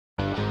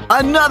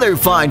Another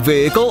fine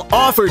vehicle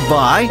offered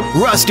by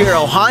Russ,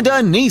 Darrow,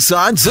 Honda,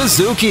 Nissan,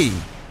 Suzuki.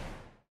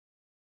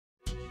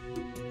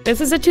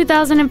 This is a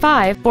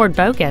 2005 Ford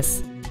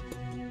Focus.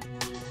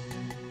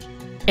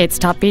 Its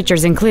top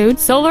features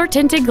include solar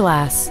tinted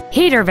glass,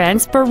 heater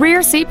vents for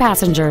rear seat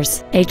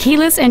passengers, a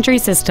keyless entry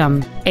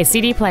system, a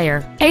CD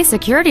player, a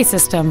security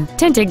system,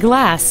 tinted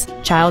glass,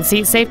 child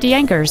seat safety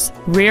anchors,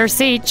 rear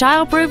seat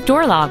child-proof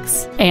door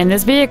locks, and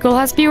this vehicle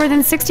has fewer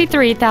than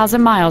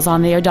 63,000 miles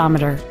on the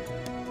odometer.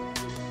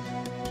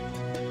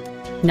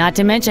 Not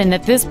to mention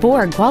that this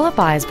Ford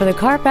qualifies for the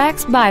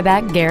Carfax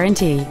buyback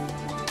guarantee.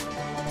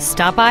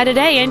 Stop by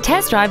today and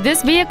test drive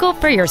this vehicle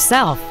for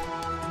yourself.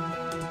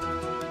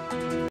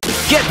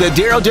 Get the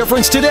Darrow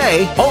difference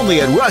today,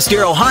 only at Russ,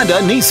 Darrow, Honda,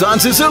 Nissan,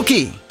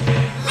 Suzuki.